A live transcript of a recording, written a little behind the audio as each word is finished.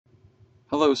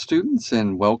Hello students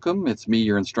and welcome. It's me,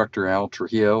 your instructor Al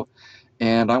Trujillo,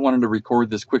 and I wanted to record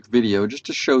this quick video just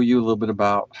to show you a little bit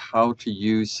about how to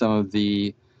use some of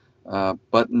the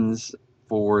buttons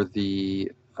for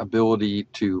the ability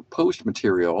to post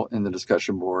material in the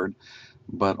discussion board,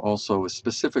 but also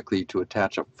specifically to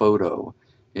attach a photo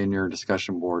in your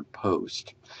discussion board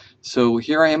post. So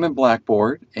here I am in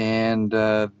Blackboard, and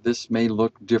this may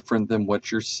look different than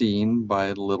what you're seeing by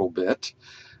a little bit.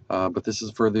 But this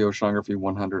is for the Oceanography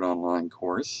 100 online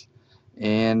course.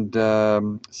 And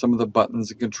some of the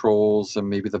buttons and controls and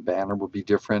maybe the banner will be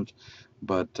different,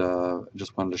 but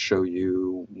just wanted to show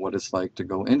you what it's like to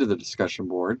go into the discussion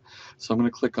board. So I'm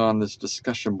going to click on this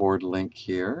discussion board link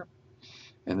here,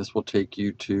 and this will take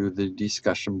you to the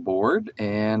discussion board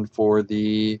and for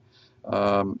the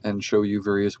and show you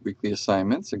various weekly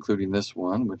assignments, including this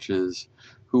one, which is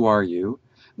Who Are You?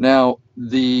 Now,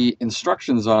 the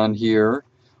instructions on here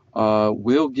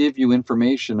will give you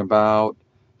information about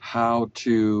how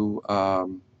to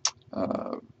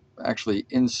actually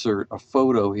insert a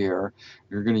photo here.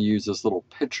 You're going to use this little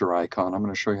picture icon. I'm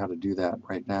going to show you how to do that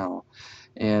right now.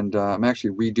 And I'm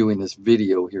actually redoing this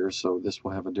video here, so this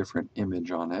will have a different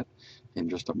image on it in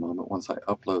just a moment once I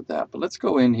upload that. But let's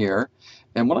go in here,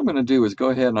 and what I'm going to do is go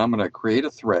ahead and I'm going to create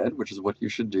a thread, which is what you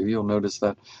should do. You'll notice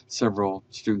that several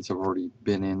students have already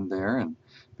been in there and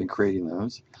been creating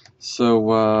those.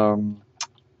 So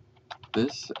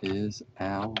this is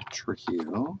Al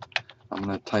Trujillo. I'm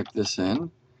going to type this in.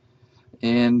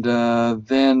 And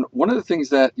then one of the things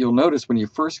that you'll notice when you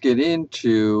first get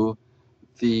into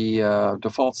the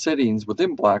default settings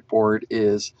within Blackboard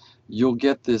is you'll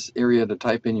get this area to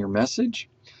type in your message.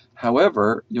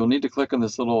 However, you'll need to click on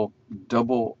this little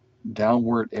double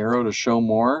downward arrow to show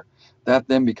more. That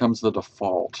then becomes the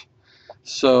default.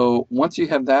 So once you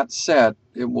have that set,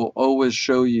 it will always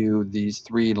show you these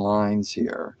three lines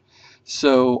here.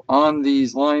 So on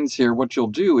these lines here, what you'll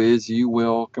do is you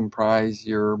will comprise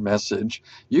your message.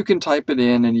 You can type it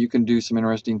in and you can do some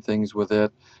interesting things with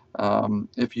it.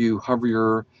 If you hover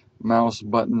your mouse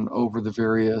button over the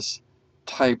various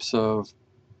types of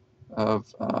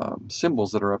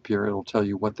symbols that are up here, it'll tell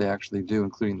you what they actually do,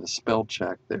 including the spell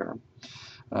check there.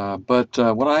 But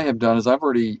what I have done is I've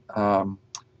already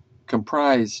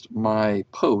comprised my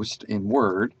post in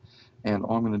Word, and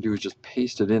all I'm going to do is just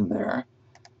paste it in there.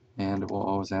 And it will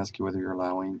always ask you whether you're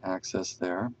allowing access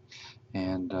there.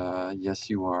 And yes,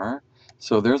 you are.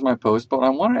 So there's my post, but I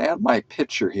want to add my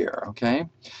picture here, okay?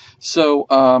 So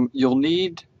you'll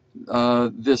need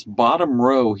this bottom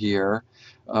row here.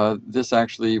 This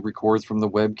actually records from the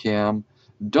webcam.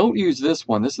 Don't use this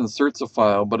one. This inserts a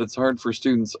file, but it's hard for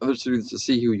other students to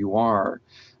see who you are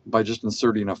by just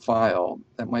inserting a file.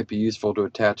 That might be useful to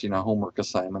attaching a homework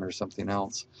assignment or something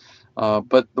else.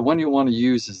 But the one you want to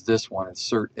use is this one,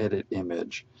 Insert Edit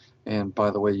Image. And by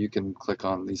the way, you can click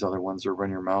on these other ones or run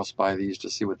your mouse by these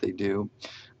to see what they do.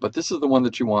 But this is the one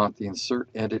that you want, the Insert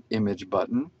Edit Image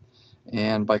button.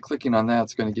 And by clicking on that,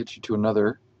 it's going to get you to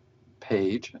another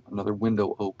page, another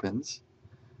window opens.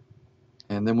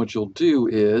 And then what you'll do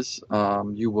is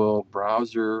you will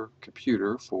browse your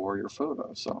computer for your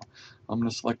photo. So I'm going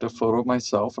to select a photo of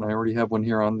myself, and I already have one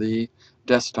here on the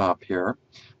desktop here.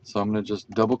 So I'm going to just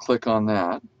double click on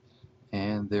that,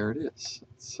 and there it is.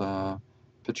 It's a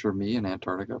picture of me in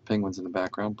Antarctica, penguins in the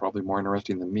background, probably more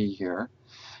interesting than me here.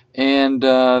 And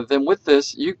then with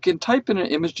this, you can type in an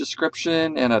image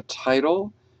description and a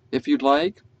title if you'd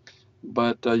like,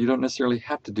 but you don't necessarily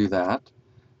have to do that.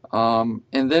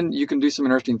 And then you can do some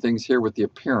interesting things here with the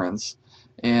appearance,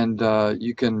 and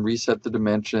you can reset the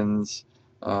dimensions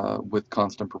with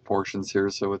constant proportions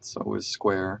here, so it's always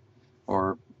square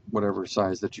or whatever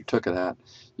size that you took it at.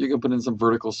 You can put in some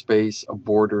vertical space, a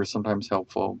border is sometimes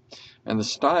helpful, and the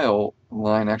style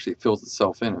line actually fills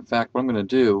itself in. In fact, what I'm going to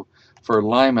do for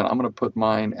alignment, I'm going to put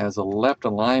mine as a left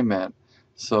alignment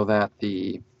so that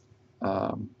the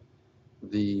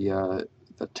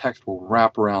text will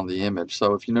wrap around the image.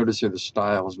 So if you notice here, the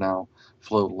style is now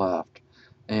float left.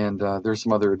 And there's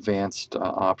some other advanced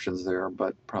options there,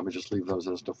 but probably just leave those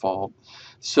as default.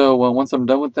 So once I'm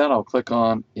done with that, I'll click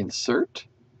on Insert.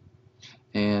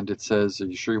 And it says, are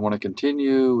you sure you want to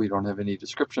continue? We don't have any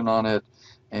description on it.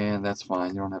 And that's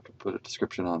fine. You don't have to put a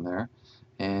description on there.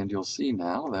 And you'll see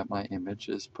now that my image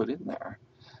is put in there.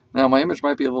 Now my image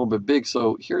might be a little bit big,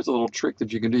 so here's a little trick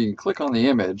that you can do. You can click on the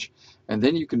image, and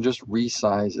then you can just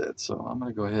resize it. So I'm going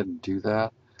to go ahead and do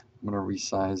that. I'm going to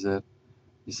resize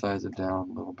it down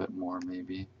a little bit more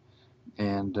maybe.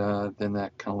 And then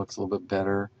that kind of looks a little bit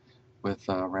better.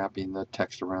 wrapping the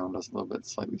text around a little bit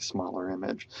slightly smaller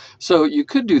image. So you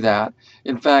could do that.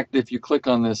 In fact, if you click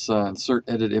on this insert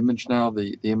edit image now,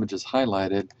 the image is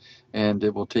highlighted and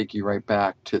it will take you right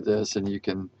back to this, and you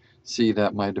can see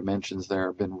that my dimensions there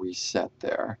have been reset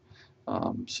there.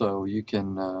 So you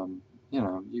can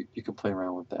you can play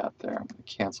around with that there. I'm going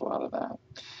to cancel out of that.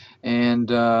 And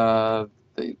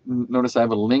notice I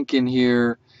have a link in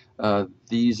here.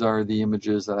 These are the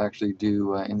images that actually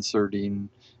do inserting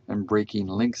and breaking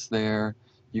links there.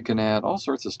 You can add all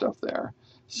sorts of stuff there.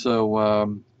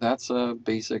 So that's a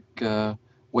basic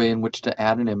way in which to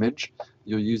add an image.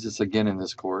 You'll use this again in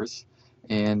this course.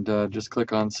 And just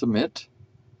click on Submit.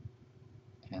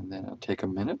 And then it'll take a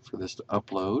minute for this to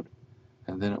upload.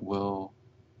 And then it will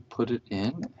put it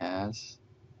in as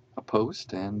a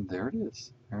post. And there it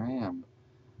is. There I am,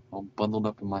 all bundled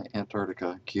up in my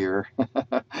Antarctica gear,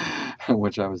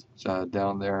 which I was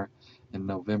down there in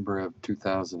November of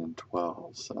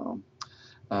 2012. So,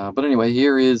 but anyway,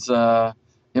 here is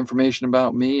information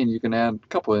about me, and you can add a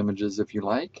couple images if you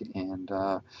like. And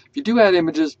if you do add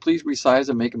images, please resize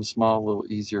them, make them small, a little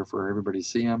easier for everybody to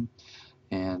see them.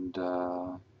 And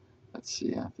let's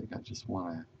see, I think I just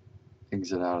want to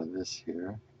exit out of this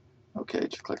here. Okay,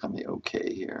 just click on the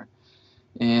OK here.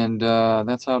 And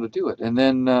that's how to do it. And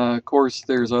then, of course,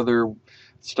 there's other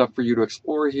stuff for you to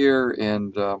explore here,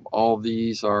 and all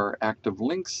these are active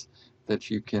links that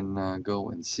you can go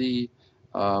and see.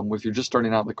 If you're just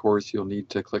starting out the course, you'll need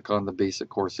to click on the basic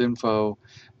course info,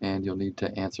 and you'll need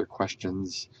to answer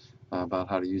questions about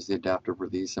how to use the adaptive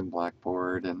release in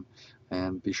Blackboard,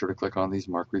 and be sure to click on these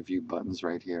mark review buttons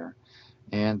right here.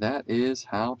 And that is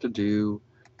how to do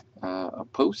a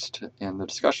post in the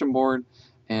discussion board,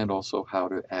 and also how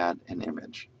to add an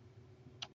image.